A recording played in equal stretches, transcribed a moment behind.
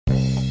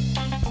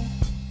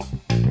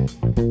Well,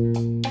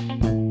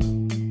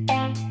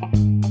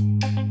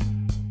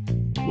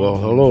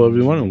 hello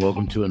everyone, and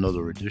welcome to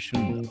another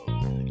edition of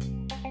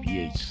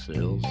BH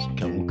Sales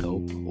Chemical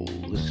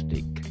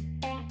Holistic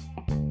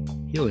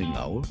Healing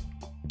Hour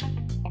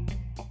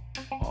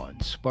on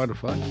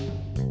Spotify.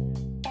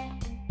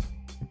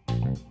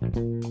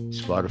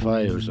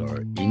 Spotify is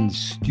our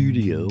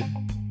in-studio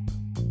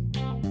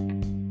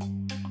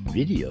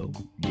video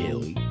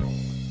daily,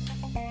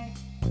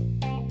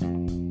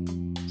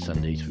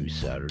 Sunday through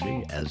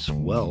Saturday, as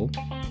well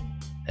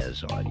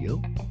as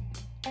audio.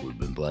 We've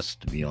been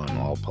blessed to be on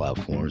all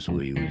platforms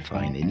where you would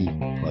find any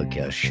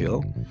podcast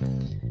show.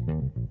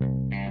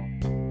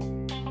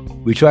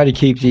 We try to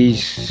keep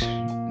these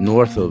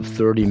north of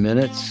 30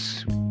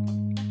 minutes,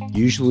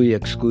 usually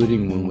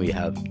excluding when we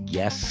have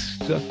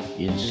guests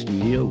in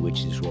studio,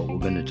 which is what we're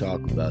going to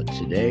talk about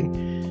today.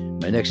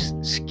 My next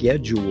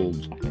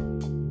scheduled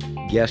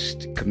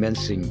guest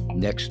commencing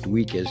next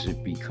week, as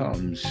it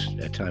becomes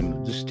at time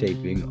of this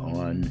taping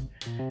on,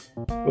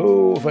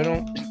 if I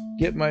don't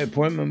get my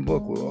appointment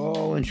book, we're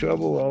all in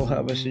trouble. I'll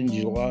have us in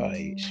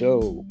July.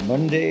 So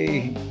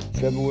Monday,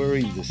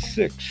 February the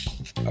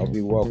 6th, I'll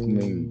be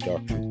welcoming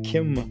Dr.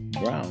 Kim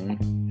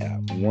Brown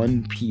at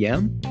 1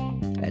 p.m.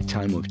 at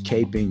time of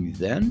taping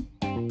then.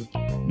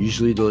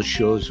 Usually those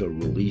shows are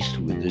released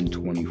within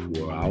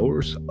 24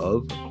 hours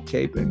of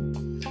taping.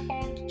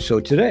 So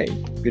today,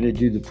 I'm going to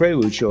do the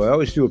prelude show. I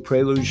always do a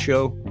prelude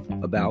show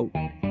about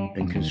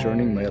and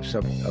concerning my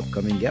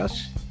upcoming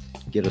guests.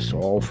 Get us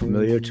all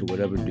familiar to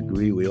whatever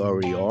degree we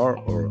already are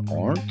or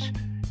aren't.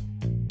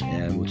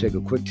 And we'll take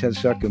a quick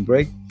 10-second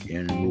break,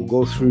 and we'll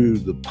go through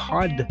the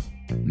pod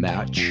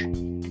match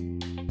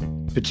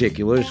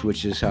particulars,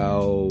 which is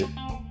how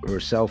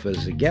herself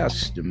as a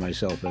guest and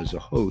myself as a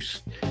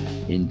host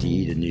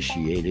indeed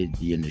initiated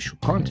the initial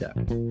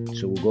contact.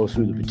 So we'll go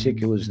through the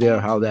particulars there,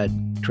 how that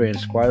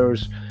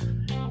transpires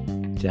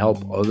to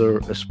help other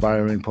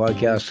aspiring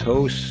podcast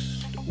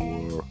hosts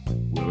or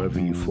wherever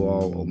you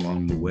fall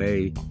along the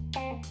way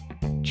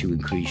to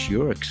increase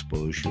your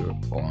exposure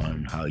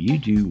on how you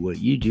do what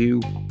you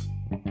do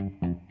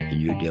in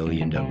your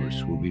daily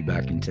endeavors. We'll be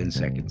back in 10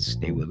 seconds.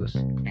 Stay with us.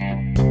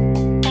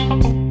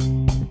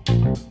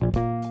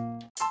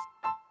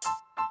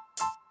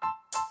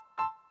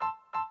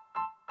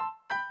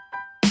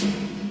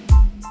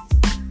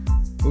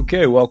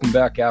 Okay, welcome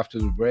back after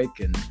the break,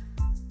 and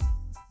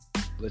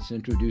let's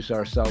introduce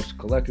ourselves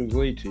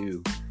collectively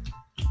to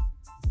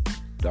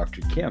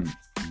Dr. Kim.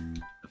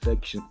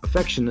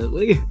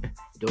 Affectionately, I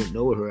don't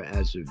know her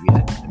as of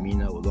yet. I mean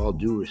that with all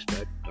due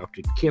respect.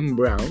 Dr. Kim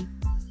Brown,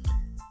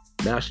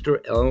 Master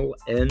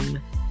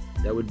LN,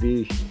 that would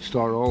be,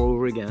 start all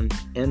over again,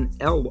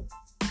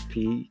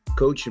 NLP,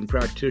 coach and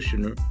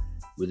practitioner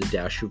with a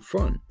dash of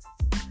fun.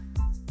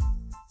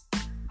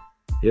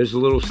 Here's a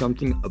little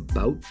something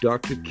about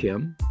Dr.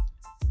 Kim.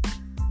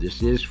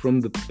 This is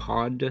from the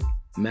Pod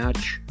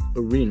Match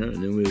Arena,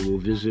 and then we will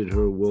visit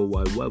her World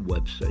Wide Web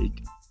website.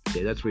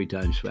 Say that 3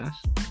 times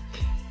fast.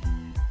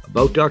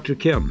 About Dr.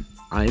 Kim.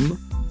 I'm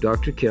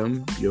Dr.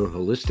 Kim, your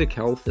holistic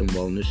health and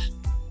wellness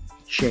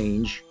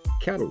change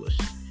catalyst.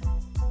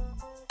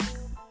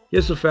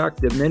 Here's a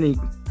fact that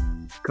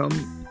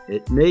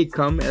it may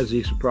come as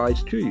a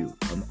surprise to you.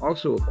 I'm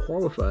also a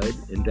qualified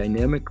and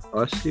dynamic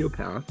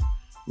osteopath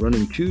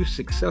running 2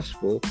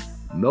 successful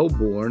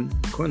Melbourne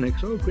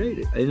clinics. Oh,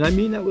 great. And I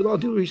mean that with all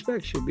due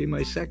respect. She'll be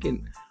my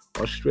second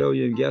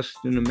Australian guest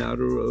in a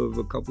matter of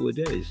a couple of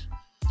days.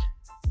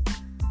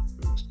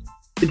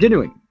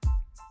 Continuing.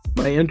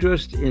 My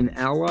interest in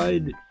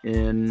allied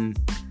and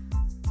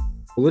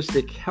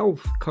holistic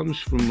health comes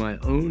from my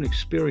own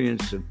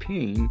experience of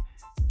pain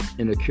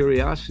and a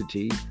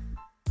curiosity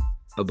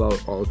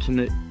about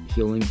alternate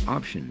healing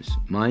options,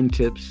 mind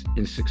tips,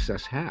 and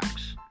success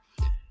hacks.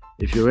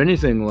 If you're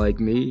anything like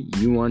me,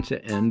 you want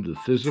to end the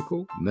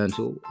physical,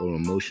 mental, or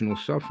emotional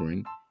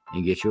suffering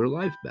and get your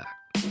life back.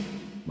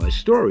 My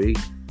story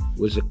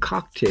was a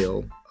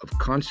cocktail of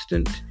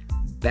constant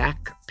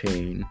back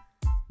pain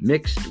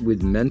mixed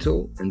with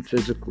mental and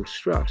physical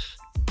stress.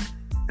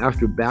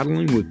 After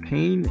battling with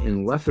pain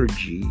and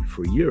lethargy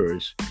for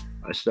years,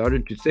 I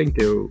started to think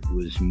there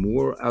was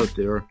more out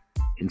there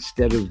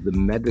instead of the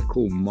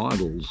medical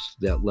models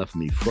that left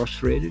me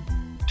frustrated,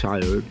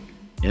 tired,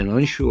 and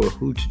unsure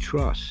who to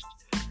trust.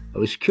 I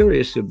was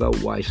curious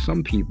about why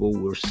some people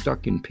were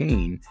stuck in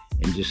pain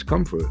and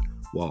discomfort,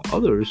 while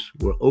others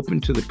were open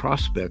to the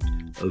prospect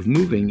of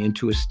moving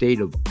into a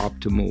state of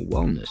optimal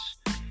wellness.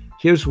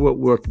 Here's what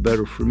worked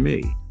better for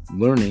me: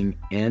 learning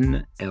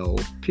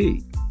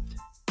NLP.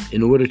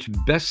 In order to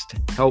best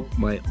help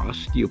my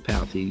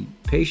osteopathy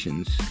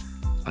patients,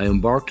 I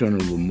embarked on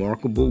a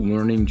remarkable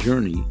learning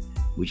journey,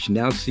 which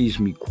now sees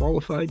me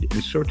qualified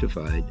and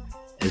certified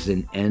as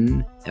an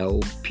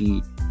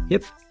NLP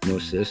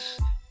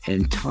hypnosis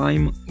and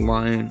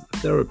timeline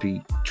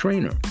therapy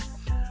trainer.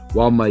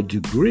 While my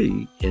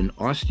degree in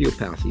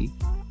osteopathy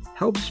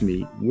helps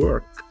me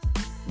work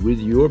with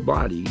your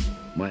body,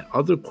 my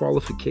other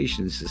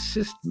qualifications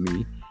assist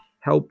me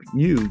help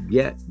you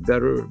get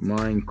better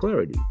mind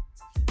clarity.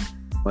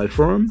 My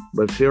firm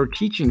but fair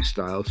teaching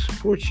style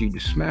supports you to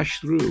smash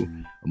through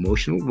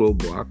emotional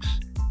roadblocks,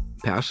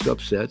 past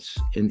upsets,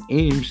 and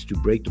aims to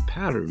break the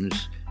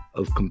patterns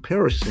of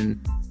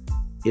comparison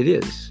it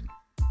is.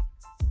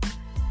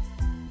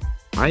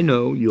 I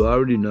know you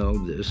already know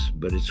this,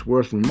 but it's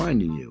worth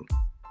reminding you.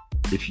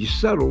 If you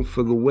settle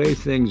for the way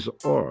things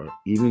are,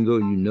 even though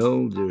you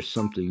know there's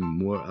something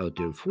more out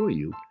there for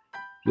you,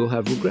 you'll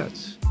have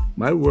regrets.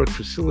 My work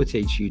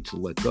facilitates you to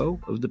let go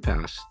of the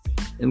past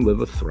and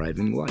live a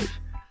thriving life.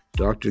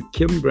 Dr.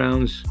 Kim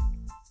Brown's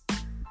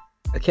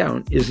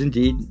account is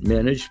indeed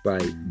managed by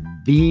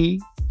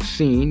Be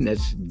Seen,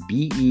 that's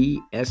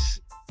Beseen,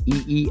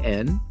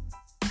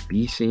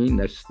 Be Seen,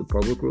 that's the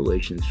public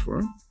relations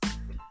firm.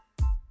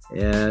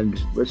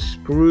 And let's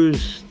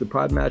peruse the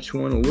Podmatch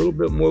one a little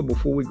bit more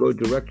before we go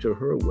direct to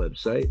her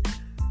website.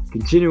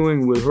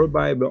 Continuing with her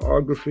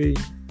biography,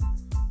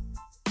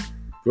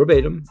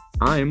 verbatim,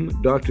 I'm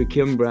Dr.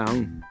 Kim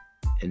Brown,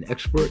 an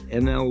expert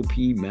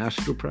NLP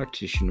master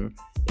practitioner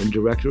and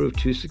director of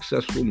 2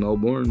 successful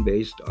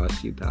Melbourne-based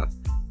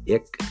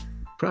osteopathic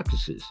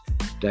practices,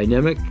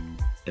 dynamic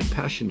and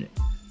passionate.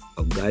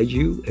 I'll guide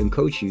you and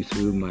coach you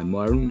through my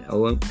modern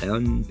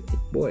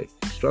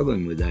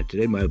struggling with that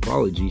today, my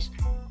apologies,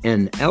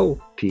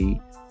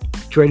 NLP,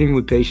 training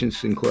with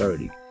patience and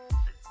clarity.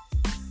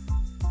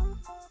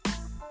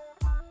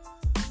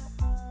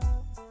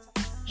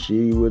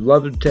 She would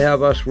love to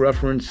have us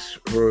reference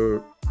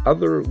her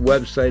other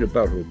website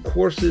about her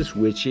courses,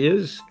 which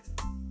is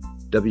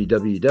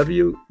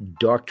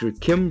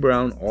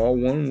www.drkimbrown, all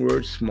one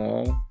word,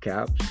 small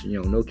caps,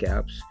 no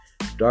caps,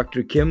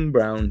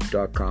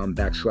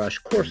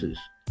 drkimbrown.com/courses.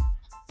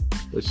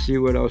 Let's see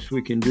what else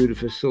we can do to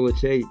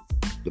facilitate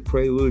the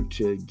prelude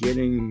to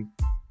getting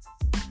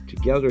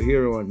together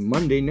here on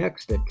Monday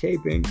next at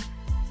taping.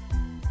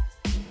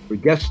 Her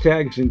guest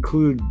tags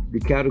include the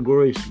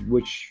categories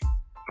which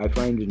I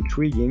find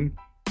intriguing: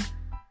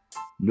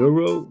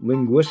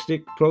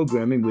 neuro-linguistic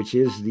programming, which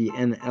is the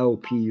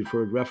NLP you've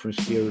heard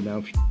referenced here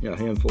now a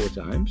handful of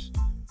times,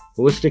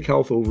 holistic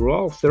health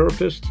overall,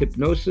 therapist,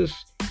 hypnosis,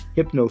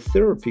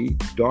 hypnotherapy,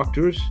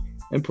 doctors,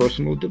 and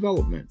personal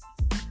development.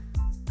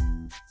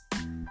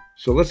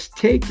 So let's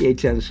take a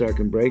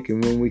 10-second break,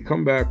 and when we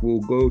come back,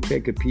 we'll go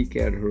take a peek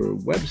at her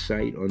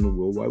website on the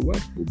World Wide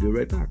Web. We'll be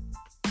right back.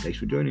 Thanks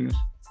for joining us.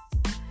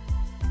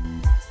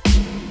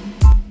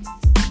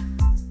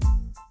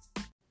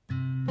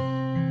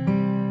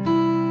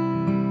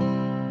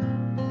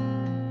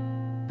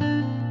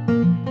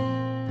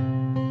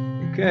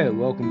 Okay,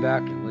 welcome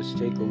back, and let's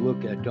take a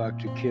look at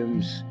Dr.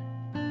 Kim's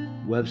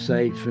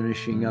website,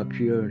 finishing up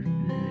here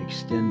in an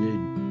extended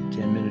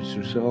 10 minutes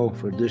or so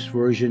for this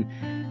version.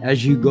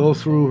 As you go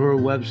through her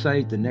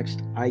website, the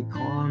next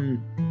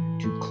icon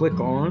to click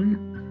on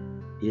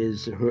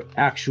is her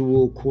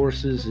actual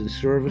courses and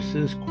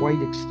services,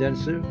 quite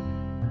extensive.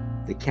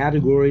 The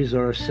categories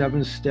are a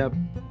 7-step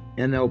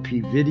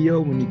NLP video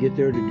when you get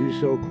there to do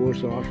so,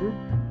 course offer,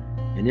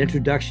 an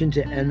introduction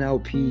to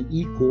NLP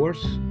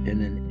e-course,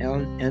 and an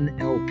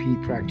NLP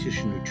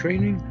practitioner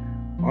training,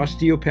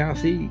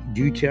 osteopathy,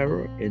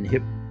 doTERRA, and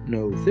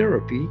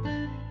hypnotherapy.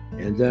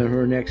 And then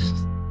her next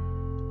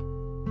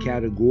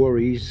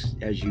categories,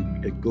 as you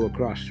go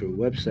across her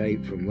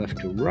website from left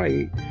to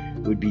right,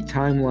 would be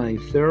timeline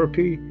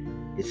therapy.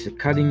 It's a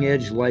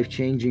cutting-edge,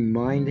 life-changing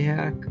mind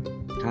hack.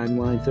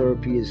 Timeline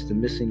therapy is the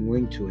missing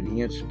link to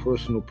enhance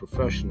personal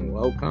professional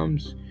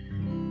outcomes.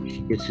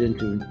 She gets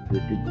into the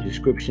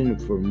description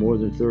for more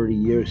than 30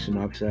 years,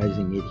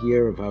 synopsizing it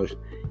here, of how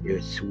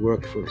it's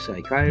worked for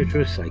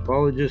psychiatrists,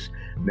 psychologists,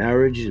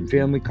 marriage and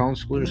family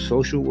counselors,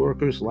 social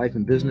workers, life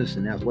and business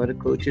and athletic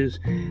coaches.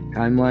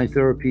 Timeline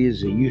therapy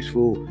is a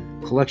useful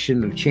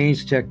collection of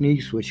change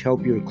techniques which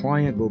help your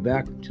client go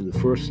back to the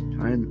first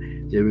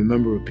time they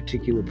remember a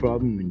particular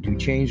problem and do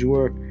change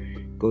work.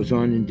 It goes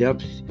on in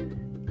depth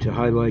to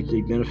highlight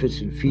the benefits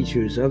and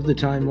features of the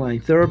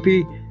timeline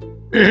therapy.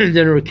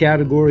 Then our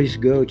categories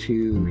go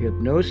to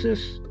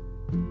hypnosis,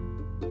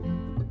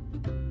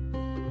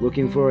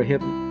 looking for a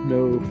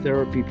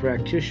hypnotherapy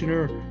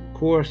practitioner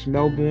course,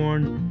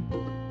 Melbourne.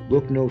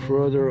 Look no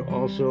further,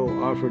 also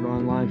offered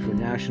online for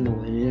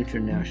national and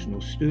international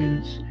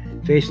students.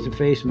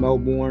 Face-to-face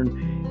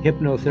Melbourne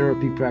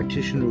hypnotherapy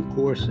practitioner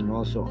course, and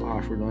also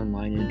offered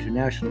online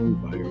internationally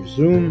via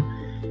Zoom.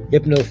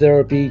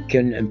 Hypnotherapy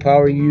can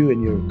empower you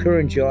in your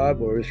current job,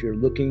 or if you're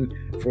looking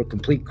for a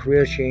complete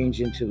career change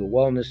into the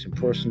wellness and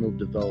personal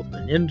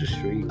development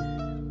industry.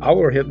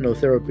 Our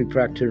hypnotherapy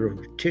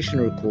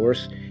practitioner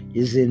course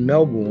is in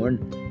Melbourne,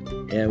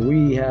 and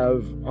we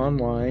have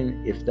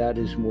online if that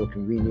is more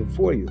convenient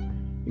for you.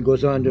 It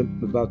goes on to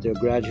about their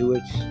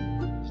graduates,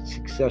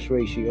 success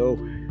ratio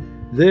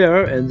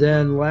there, and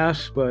then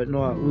last but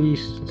not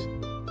least,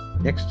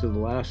 next to the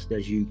last,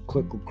 as you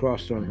click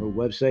across on her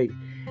website,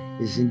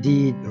 is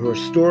indeed her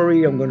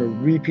story. I'm going to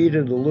repeat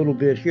it a little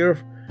bit here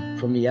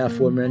from the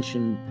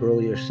aforementioned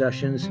earlier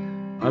sessions.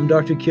 I'm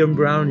Dr. Kim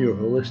Brown, your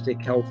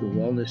holistic health and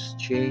wellness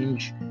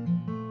change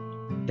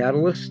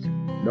catalyst.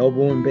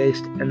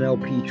 Melbourne-based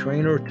NLP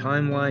trainer,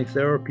 timeline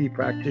therapy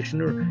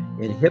practitioner,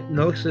 and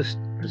hypnosis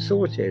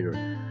facilitator.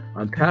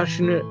 I'm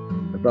passionate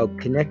about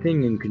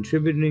connecting and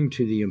contributing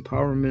to the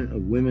empowerment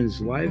of women's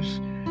lives.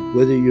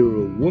 Whether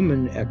you're a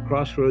woman at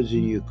crossroads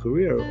in your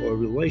career or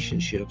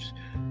relationships,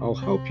 I'll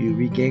help you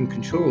regain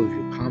control of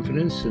your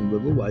confidence and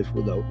live a life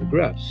without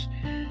regrets.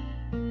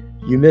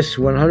 You miss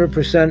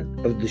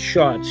 100% of the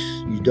shots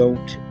you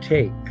don't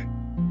take.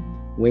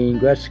 Wayne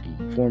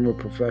Gretzky, former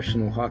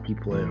professional hockey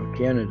player,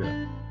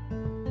 Canada.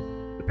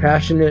 A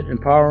passionate,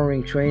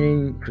 empowering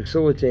training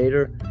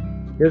facilitator.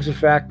 Here's a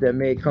fact that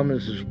may come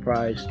as a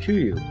surprise to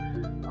you.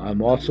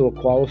 I'm also a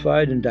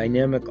qualified and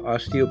dynamic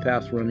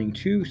osteopath running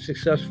 2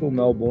 successful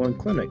Melbourne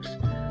clinics.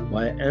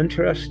 My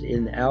interest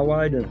in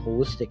allied and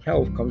holistic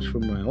health comes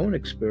from my own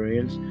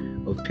experience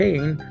of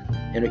pain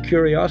and a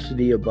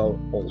curiosity about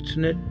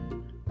alternate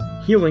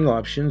healing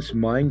options,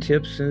 mind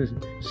tips,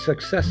 and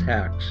success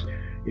hacks.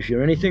 If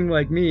you're anything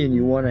like me and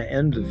you want to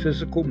end the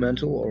physical,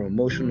 mental, or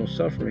emotional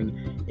suffering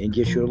and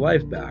get your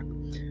life back,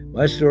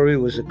 my story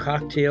was a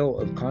cocktail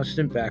of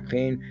constant back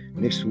pain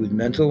mixed with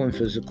mental and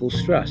physical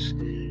stress.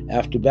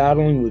 After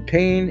battling with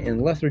pain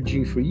and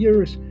lethargy for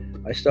years,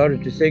 I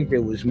started to think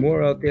there was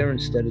more out there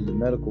instead of the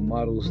medical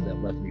models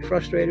that left me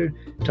frustrated,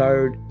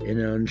 tired, and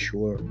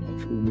unsure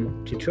of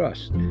whom to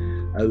trust.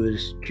 I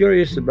was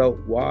curious about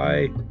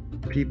why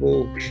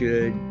people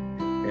should,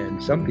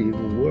 and some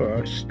people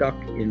were, stuck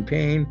in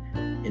pain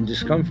and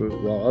discomfort,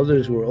 while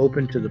others were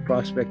open to the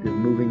prospect of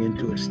moving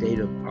into a state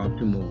of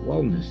optimal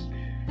wellness.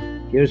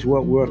 Here's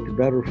what worked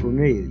better for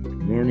me: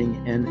 learning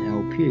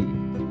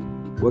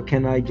NLP. What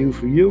can I do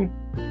for you?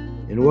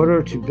 In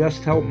order to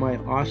best help my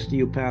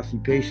osteopathy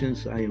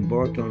patients, I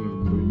embarked on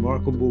a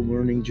remarkable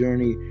learning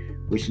journey,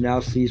 which now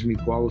sees me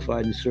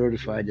qualified and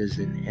certified as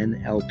an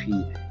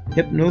NLP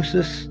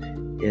hypnosis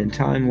and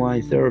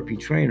timeline therapy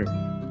trainer.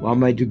 While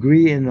my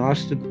degree in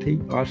osteopathy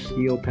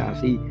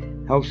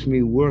helps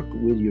me work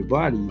with your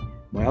body,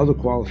 my other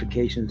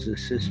qualifications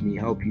assist me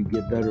help you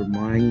get better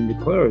mind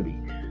clarity.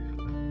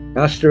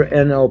 Master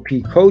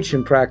NLP coach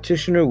and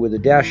practitioner with a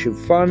dash of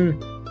fun.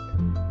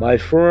 My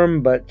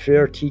firm but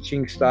fair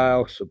teaching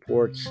style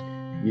supports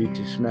you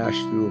to smash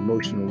through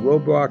emotional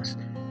roadblocks,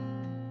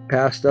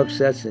 past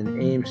upsets,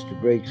 and aims to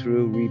break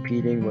through,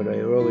 repeating what I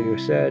earlier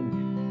said.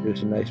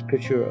 There's a nice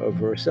picture of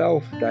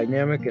herself,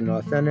 dynamic and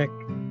authentic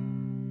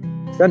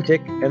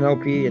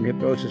NLP and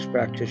hypnosis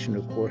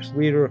practitioner course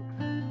leader.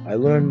 I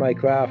learned my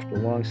craft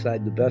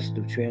alongside the best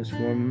of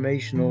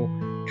transformational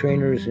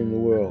trainers in the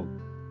world.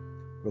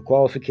 Her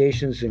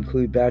qualifications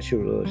include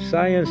Bachelor of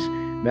Science,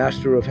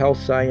 Master of Health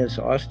Science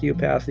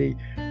Osteopathy,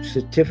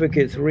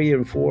 Certificate 3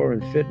 and 4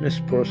 in Fitness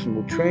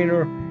Personal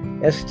Trainer,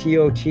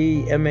 STOT,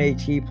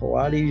 MAT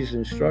Pilates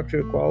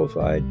Instructor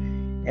Qualified,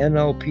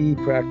 NLP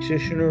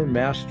Practitioner,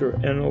 Master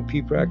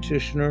NLP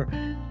Practitioner,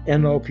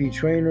 NLP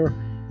Trainer,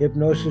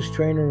 Hypnosis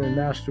Trainer and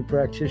Master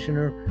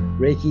Practitioner,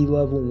 Reiki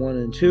Level 1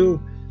 and 2,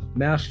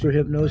 Master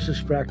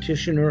Hypnosis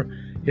Practitioner,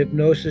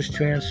 Hypnosis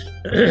Trainer,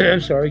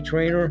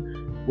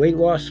 Weight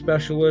Loss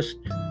Specialist,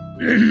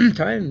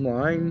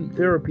 Timeline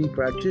Therapy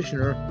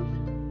Practitioner,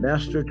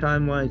 Master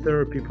Timeline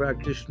Therapy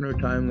Practitioner,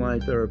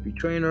 Timeline Therapy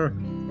Trainer,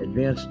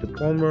 Advanced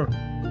Diploma,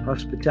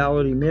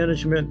 Hospitality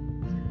Management.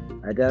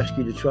 I'd ask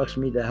you to trust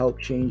me to help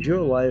change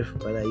your life,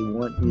 but I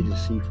want you to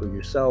see for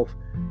yourself.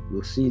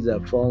 You'll see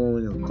that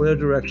following a clear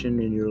direction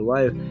in your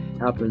life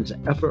happens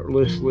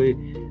effortlessly,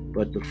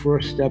 but the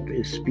first step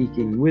is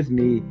speaking with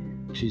me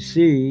to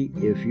see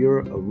if you're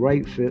a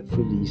right fit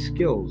for these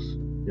skills.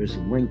 There's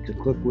a link to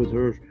click with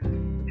her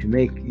to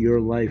make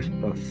your life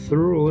a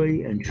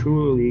thoroughly and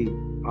truly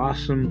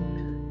awesome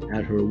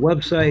at her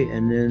website.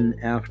 And then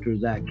after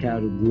that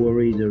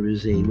category, there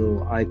is a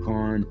little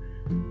icon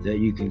that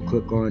you can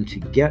click on to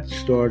get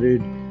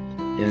started.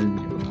 And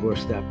of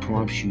course, that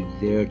prompts you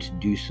there to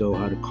do so,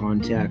 how to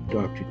contact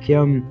Dr.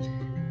 Kim.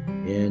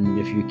 And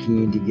if you're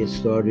keen to get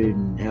started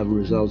and have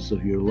results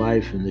of your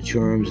life and the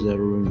terms that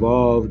are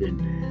involved and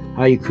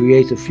how you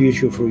create a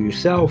future for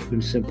yourself,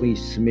 and simply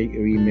submit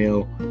your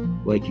email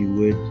like you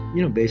would,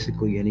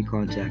 basically any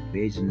contact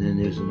page. And then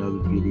there's another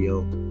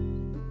video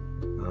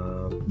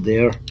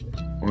there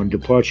on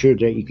departure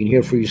that you can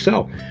hear for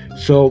yourself.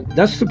 So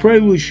that's the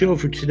Prelude Show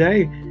for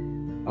today.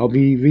 I'll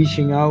be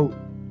reaching out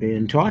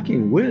and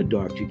talking with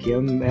Dr.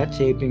 Kim at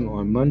taping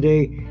on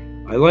Monday.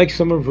 I like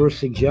some of her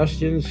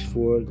suggestions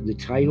for the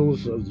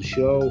titles of the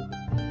show.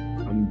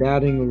 I'm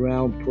batting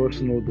around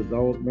personal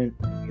development,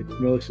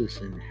 hypnosis,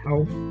 and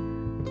health,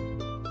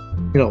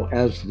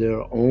 as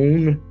their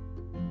own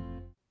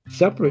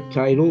separate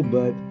title,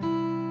 but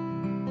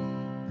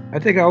I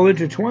think I'll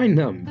intertwine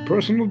them: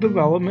 personal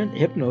development,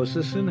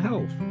 hypnosis, and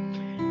health.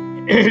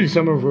 And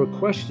some of her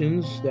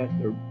questions that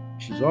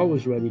she's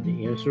always ready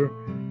to answer: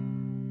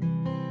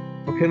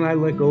 how can I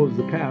let go of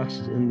the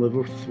past and live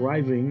a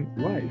thriving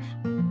life?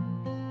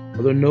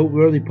 Other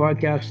noteworthy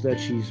podcasts that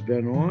she's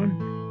been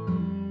on,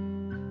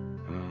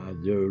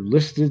 they're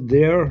listed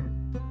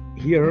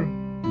here: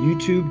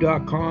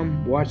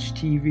 youtube.com, watch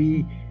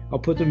TV, I'll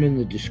put them in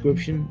the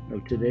description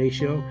of today's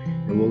show,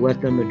 and we'll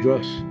let them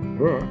address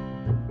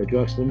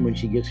them when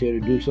she gets here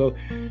to do so.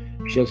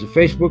 She has a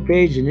Facebook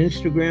page, an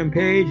Instagram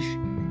page,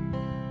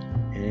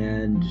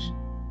 and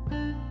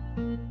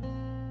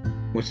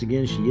once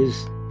again, she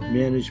is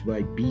managed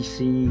by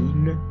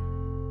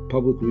BC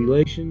Public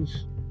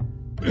Relations.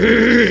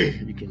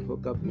 You can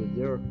hook up with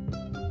their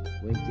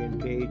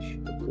LinkedIn page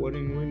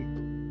accordingly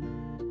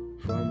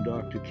from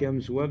Dr.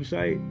 Kim's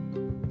website.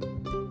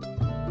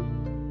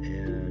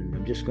 And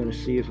I'm just going to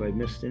see if I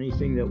missed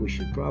anything that we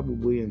should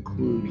probably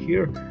include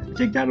here. I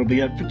think that'll be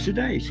it for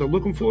today. So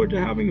looking forward to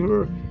having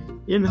her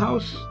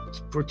in-house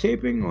for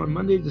taping on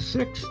Monday the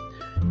 6th.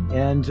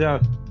 And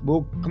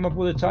we'll come up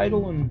with a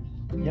title and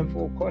a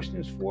handful of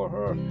questions for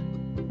her.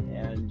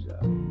 And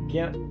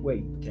can't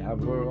wait to have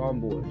her on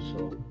board.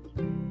 So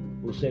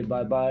we'll say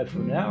bye-bye for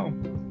now.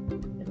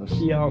 And I'll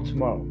see y'all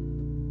tomorrow.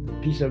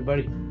 Peace,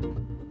 everybody.